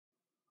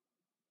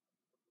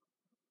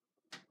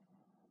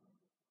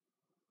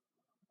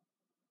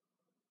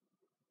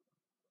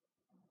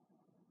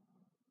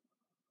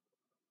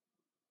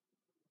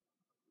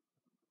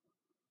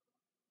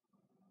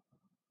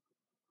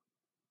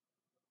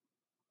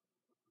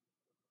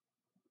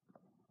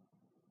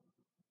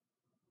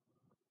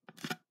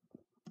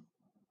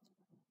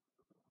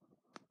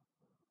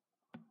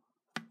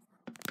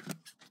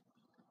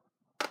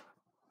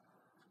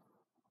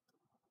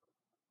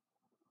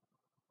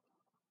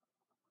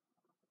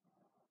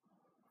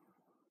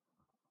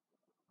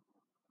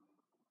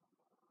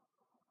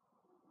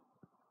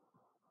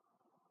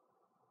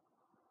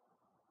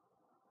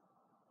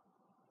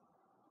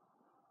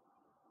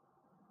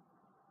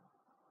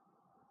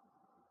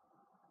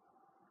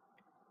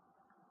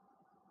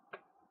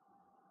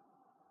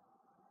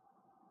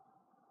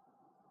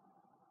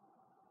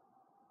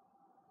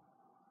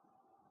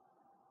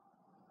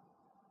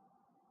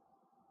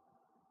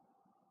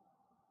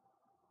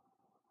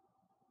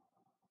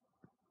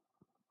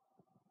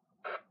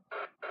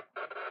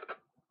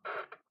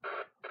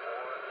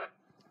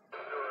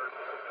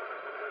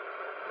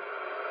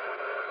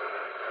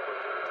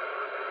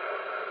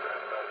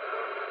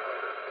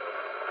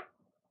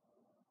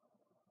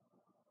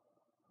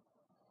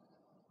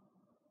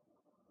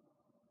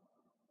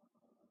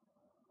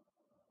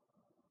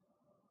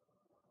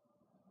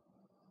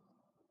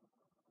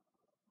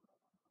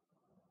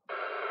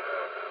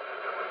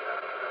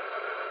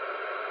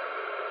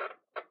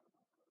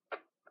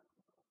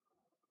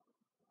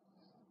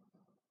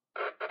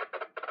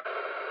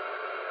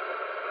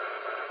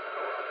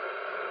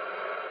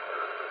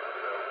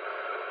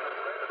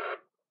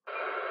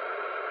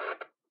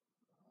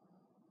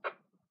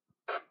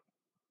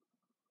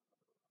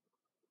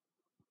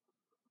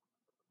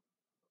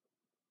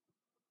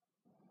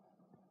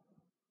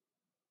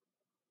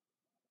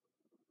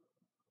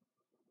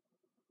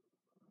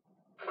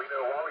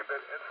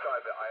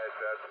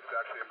it's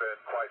actually been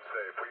quite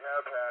safe. We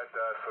have had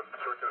some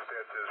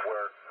circumstances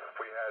where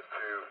we had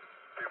to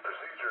do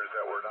procedures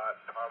that were not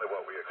entirely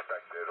what we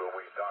expected when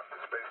we docked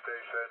the space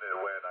station and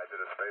when I did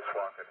a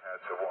spacewalk and had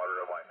some water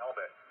in my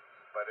helmet.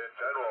 But in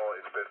general,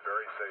 it's been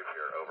very safe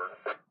here. Over.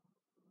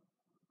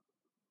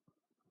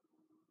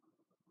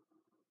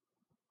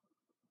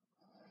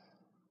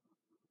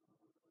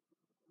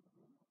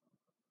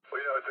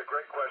 Well, it's a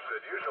great question.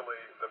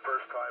 Usually, the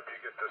first time you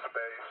get to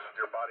space,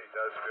 your body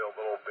does feel a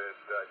little bit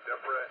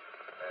different,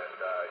 and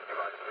you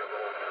might feel a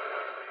little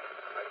uneasy.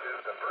 I did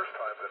it the first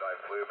time that I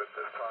flew, but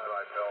this time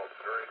I felt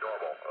very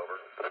normal. Over.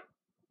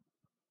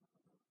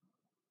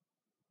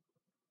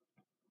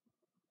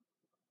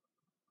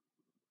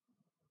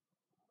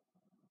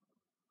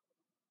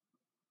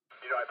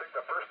 I think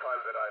the first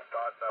time that I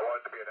thought I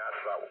wanted to be an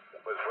astronaut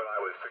was when I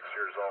was 6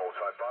 years old.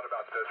 So I thought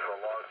about this for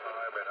a long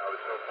time, and I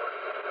was so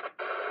fortunate.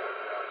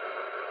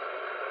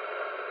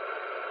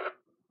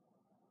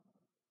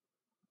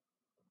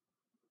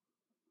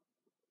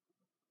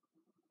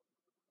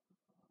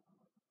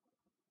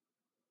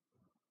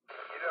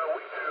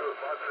 We do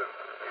lots of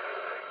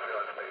unique things here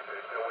on space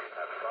station. We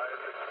have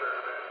science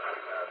experiments.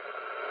 We have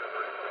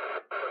different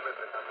equipment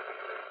that has to be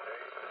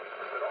maintained.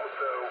 But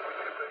also, we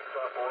do things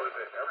on board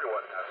that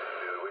everyone has to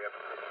do. We have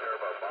to take care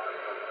of our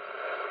bodies,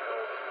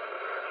 meals,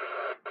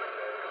 exercise every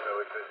day. So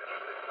it's an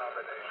interesting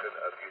combination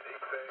of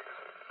unique things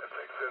and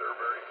things that are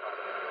very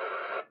common.